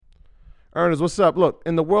Ernest, what's up? Look,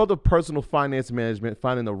 in the world of personal finance management,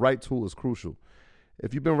 finding the right tool is crucial.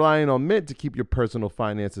 If you've been relying on Mint to keep your personal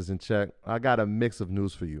finances in check, I got a mix of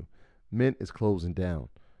news for you. Mint is closing down.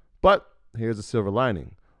 But here's a silver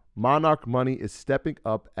lining. Monarch Money is stepping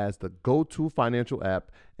up as the go-to financial app,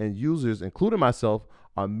 and users, including myself,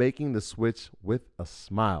 are making the switch with a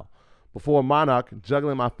smile. Before Monarch,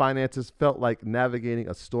 juggling my finances felt like navigating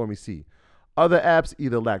a stormy sea. Other apps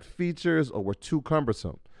either lacked features or were too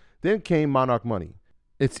cumbersome. Then came Monarch Money.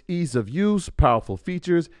 Its ease of use, powerful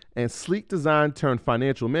features, and sleek design turned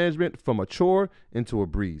financial management from a chore into a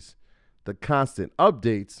breeze. The constant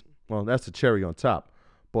updates, well, that's the cherry on top.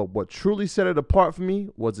 But what truly set it apart for me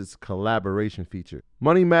was its collaboration feature.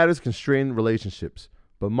 Money matters can strain relationships,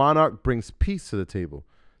 but Monarch brings peace to the table.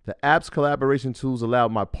 The app's collaboration tools allow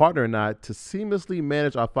my partner and I to seamlessly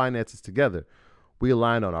manage our finances together. We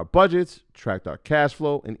aligned on our budgets, tracked our cash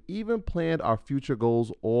flow, and even planned our future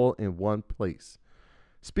goals all in one place.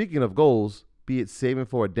 Speaking of goals, be it saving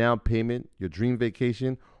for a down payment, your dream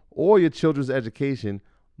vacation, or your children's education,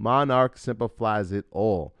 Monarch simplifies it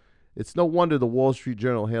all. It's no wonder the Wall Street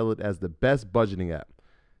Journal hailed it as the best budgeting app.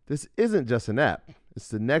 This isn't just an app. It's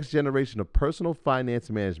the next generation of personal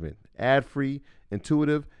finance management, ad-free,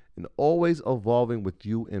 intuitive, and always evolving with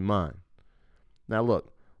you in mind. Now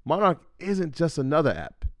look, Monarch isn't just another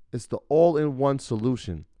app. It's the all-in-one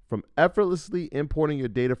solution. From effortlessly importing your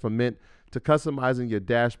data from Mint to customizing your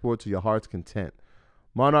dashboard to your heart's content.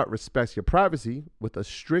 Monarch respects your privacy with a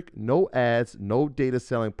strict no ads, no data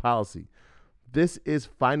selling policy. This is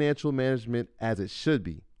financial management as it should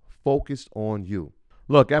be, focused on you.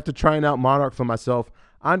 Look, after trying out Monarch for myself,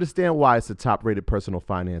 I understand why it's the top-rated personal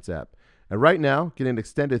finance app. And right now, get an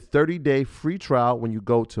extended 30-day free trial when you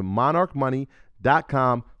go to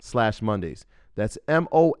monarchmoney.com/Mondays. That's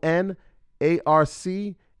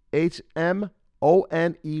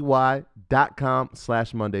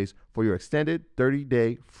monarchmoney.com/Mondays for your extended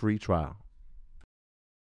 30-day free trial.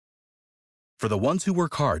 For the ones who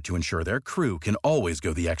work hard to ensure their crew can always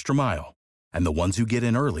go the extra mile, and the ones who get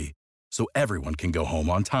in early so everyone can go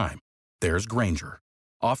home on time, there's Grainger,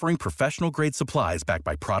 offering professional-grade supplies backed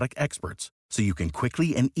by product experts so you can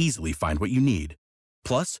quickly and easily find what you need.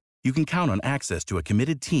 Plus, you can count on access to a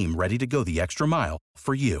committed team ready to go the extra mile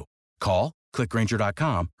for you. Call, click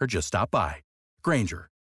Grainger.com, or just stop by.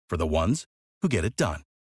 Grainger, for the ones who get it done.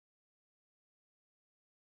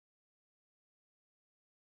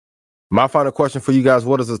 My final question for you guys: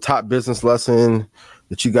 what is the top business lesson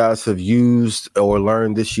that you guys have used or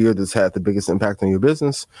learned this year that's had the biggest impact on your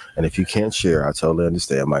business? And if you can't share, I totally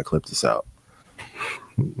understand. I might clip this out.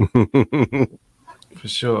 For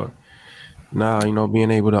sure. Now,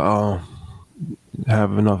 being able to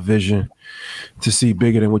have enough vision to see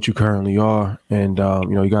bigger than what you currently are. And,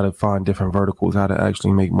 you got to find different verticals, how to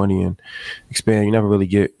actually make money and expand. You never really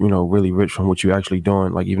get, really rich from what you're actually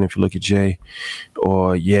doing. Like, even if you look at Jay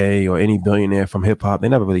or Ye or any billionaire from hip hop, they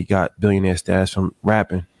never really got billionaire status from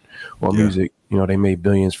rapping or music. They made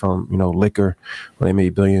billions from, liquor, or they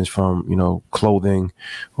made billions from, clothing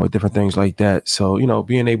or different things like that. So,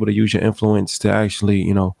 being able to use your influence to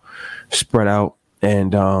actually, spread out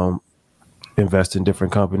and invest in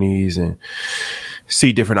different companies and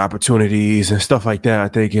see different opportunities and stuff like that, I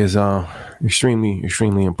think is extremely,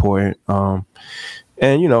 extremely important. And,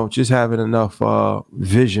 just having enough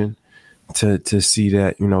vision to see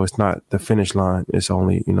that, it's not the finish line. It's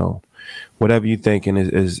only, whatever you're thinking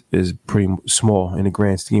is pretty small in the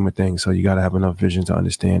grand scheme of things. So you got to have enough vision to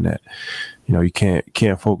understand that, you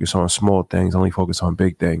can't focus on small things, only focus on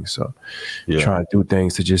big things. So try to do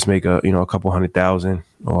things to just make a couple $100,000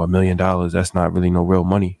 or $1 million. That's not really no real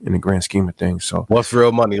money in the grand scheme of things. So what's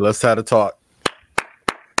real money? Let's have a talk.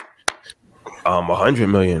 100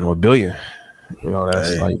 million or $1 billion.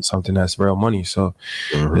 That's like something that's real money. So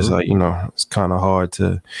it's like, it's kind of hard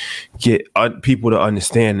to get people to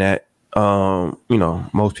understand that.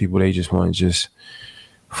 Most people, they just want to just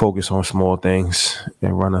focus on small things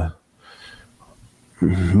and run a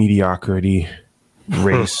mediocrity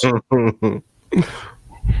race.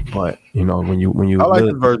 But when you I like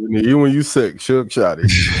the version of you when you sick, Shook Shotty.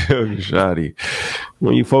 Shotty.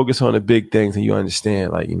 When you focus on the big things and you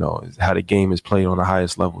understand, how the game is played on the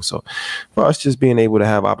highest level. So for us, just being able to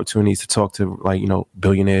have opportunities to talk to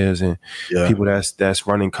billionaires and people that's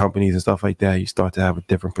running companies and stuff like that, you start to have a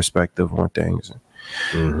different perspective on things.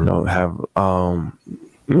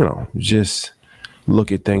 Just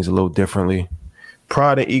look at things a little differently.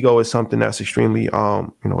 Pride and ego is something that's extremely,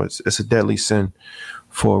 it's a deadly sin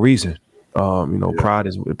for a reason. Pride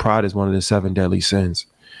is one of the 7 deadly sins.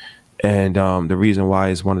 And the reason why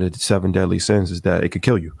it's one of the 7 deadly sins is that it could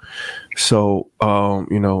kill you. So,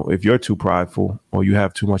 if you're too prideful or you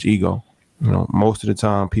have too much ego, most of the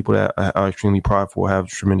time people that are extremely prideful have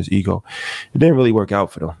tremendous ego. It didn't really work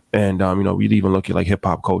out for them. And, we'd even look at like hip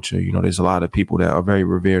hop culture. There's a lot of people that are very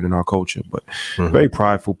revered in our culture, but very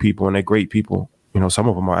prideful people, and they're great people. Some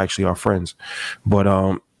of them are actually our friends, but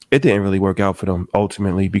it didn't really work out for them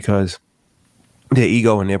ultimately because their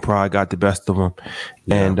ego and their pride got the best of them.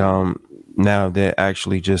 Yeah. And now they're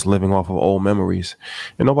actually just living off of old memories.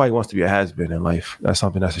 And nobody wants to be a has-been in life. That's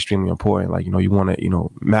something that's extremely important. Like, you want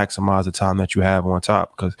to, maximize the time that you have on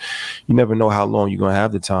top, because you never know how long you're going to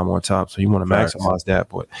have the time on top. So you want to maximize that.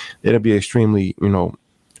 But it'll be extremely,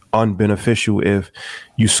 unbeneficial if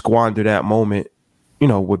you squander that moment,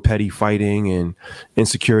 with petty fighting and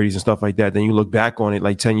insecurities and stuff like that. Then you look back on it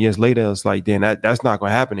like 10 years later, it's like, damn, that's not going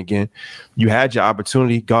to happen again. You had your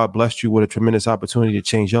opportunity. God blessed you with a tremendous opportunity to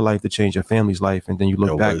change your life, to change your family's life. And then you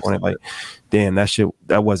look back on it like, damn,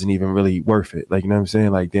 that wasn't even really worth it. Like, you know what I'm saying?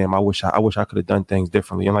 Like, damn, I wish I could have done things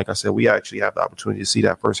differently. And like I said, we actually have the opportunity to see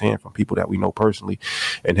that firsthand from people that we know personally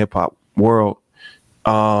in hip hop world.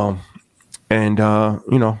 And,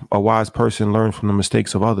 a wise person learns from the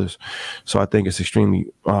mistakes of others. So I think it's extremely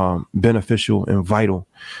beneficial and vital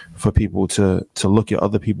for people to look at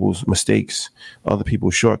other people's mistakes, other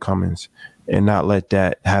people's shortcomings, and not let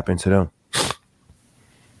that happen to them.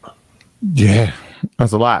 Yeah,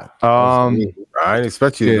 that's a lot. I didn't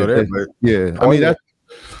expect you to go there, but yeah, I mean,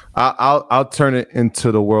 I'll turn it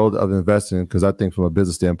into the world of investing, because I think from a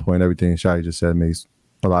business standpoint, everything Shai just said makes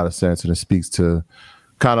a lot of sense, and it speaks to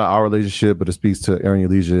kind of our relationship, but it speaks to Earn Your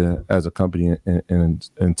Leisure as a company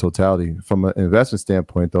in totality. From an investment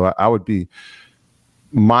standpoint, though, I would be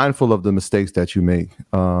mindful of the mistakes that you make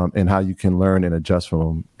and how you can learn and adjust from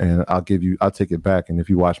them. And I'll take it back. And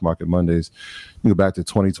if you watch Market Mondays, you go back to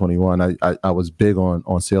 2021. I was big on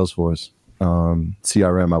Salesforce,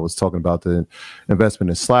 CRM. I was talking about the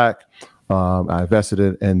investment in Slack. I invested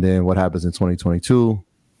it, and then what happens in 2022?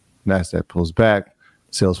 NASDAQ pulls back,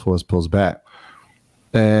 Salesforce pulls back.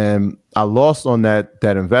 And I lost on that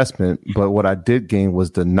investment, but what I did gain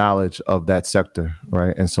was the knowledge of that sector,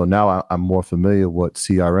 right? And so now I'm more familiar with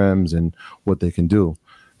CRMs and what they can do.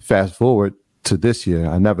 Fast forward to this year,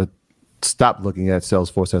 I never stopped looking at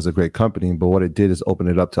Salesforce as a great company, but what it did is open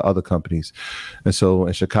it up to other companies. And so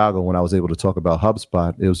in Chicago, when I was able to talk about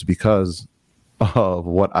HubSpot, it was because of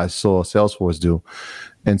what I saw Salesforce do.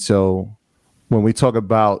 And so when we talk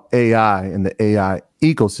about AI and the AI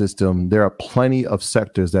ecosystem, there are plenty of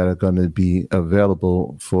sectors that are going to be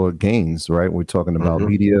available for gains, right? We're talking about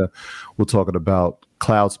media, we're talking about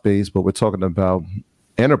cloud space, but we're talking about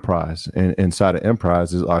enterprise, and inside of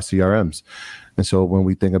enterprise is our CRMs. And so when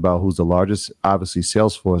we think about who's the largest, obviously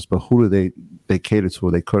Salesforce, but who do they cater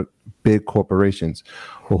to? They big corporations.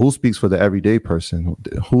 Well, who speaks for the everyday person?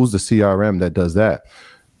 Who's the CRM that does that?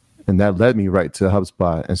 And that led me right to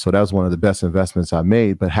HubSpot. And so that was one of the best investments I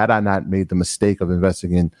made. But had I not made the mistake of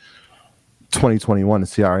investing in 2021 in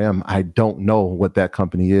CRM, I don't know what that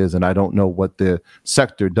company is, and I don't know what the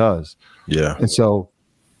sector does. Yeah. And so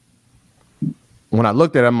when I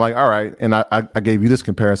looked at it, I'm like, all right. And I gave you this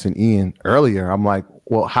comparison, Ian, earlier. I'm like,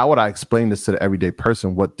 well, how would I explain this to the everyday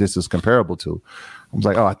person, what this is comparable to? I was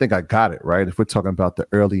like, oh, I think I got it, right? If we're talking about the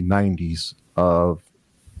early 90s of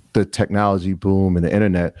the technology boom and the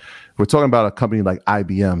internet, we're talking about a company like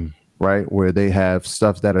IBM, right? Where they have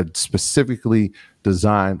stuff that are specifically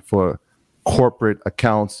designed for corporate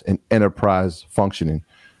accounts and enterprise functioning.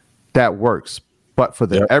 That works. But for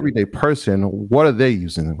the everyday person, what are they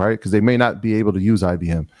using, right? Because they may not be able to use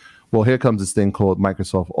IBM. Well, here comes this thing called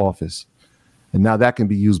Microsoft Office. And now that can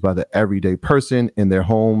be used by the everyday person in their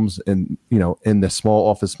homes and, in the small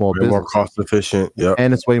office, small business. More cost efficient. Yeah.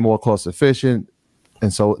 And it's way more cost efficient.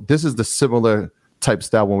 And so this is the similar type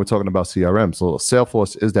style when we're talking about CRM. So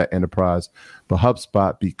Salesforce is that enterprise, but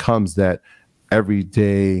HubSpot becomes that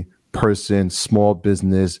everyday person, small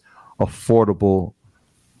business, affordable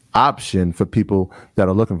option for people that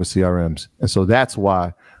are looking for CRMs. And so that's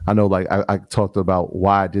why I know, like I talked about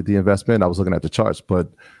why I did the investment. I was looking at the charts, but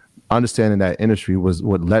understanding that industry was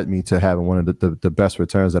what led me to having one of the best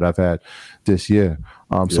returns that I've had this year.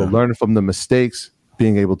 So learning from the mistakes,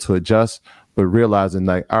 being able to adjust, but realizing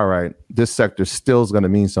like, all right, this sector still is going to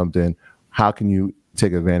mean something. How can you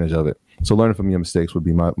take advantage of it? So learning from your mistakes would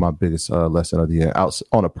be my biggest lesson of the year, out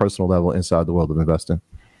on a personal level inside the world of investing.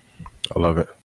 I love it.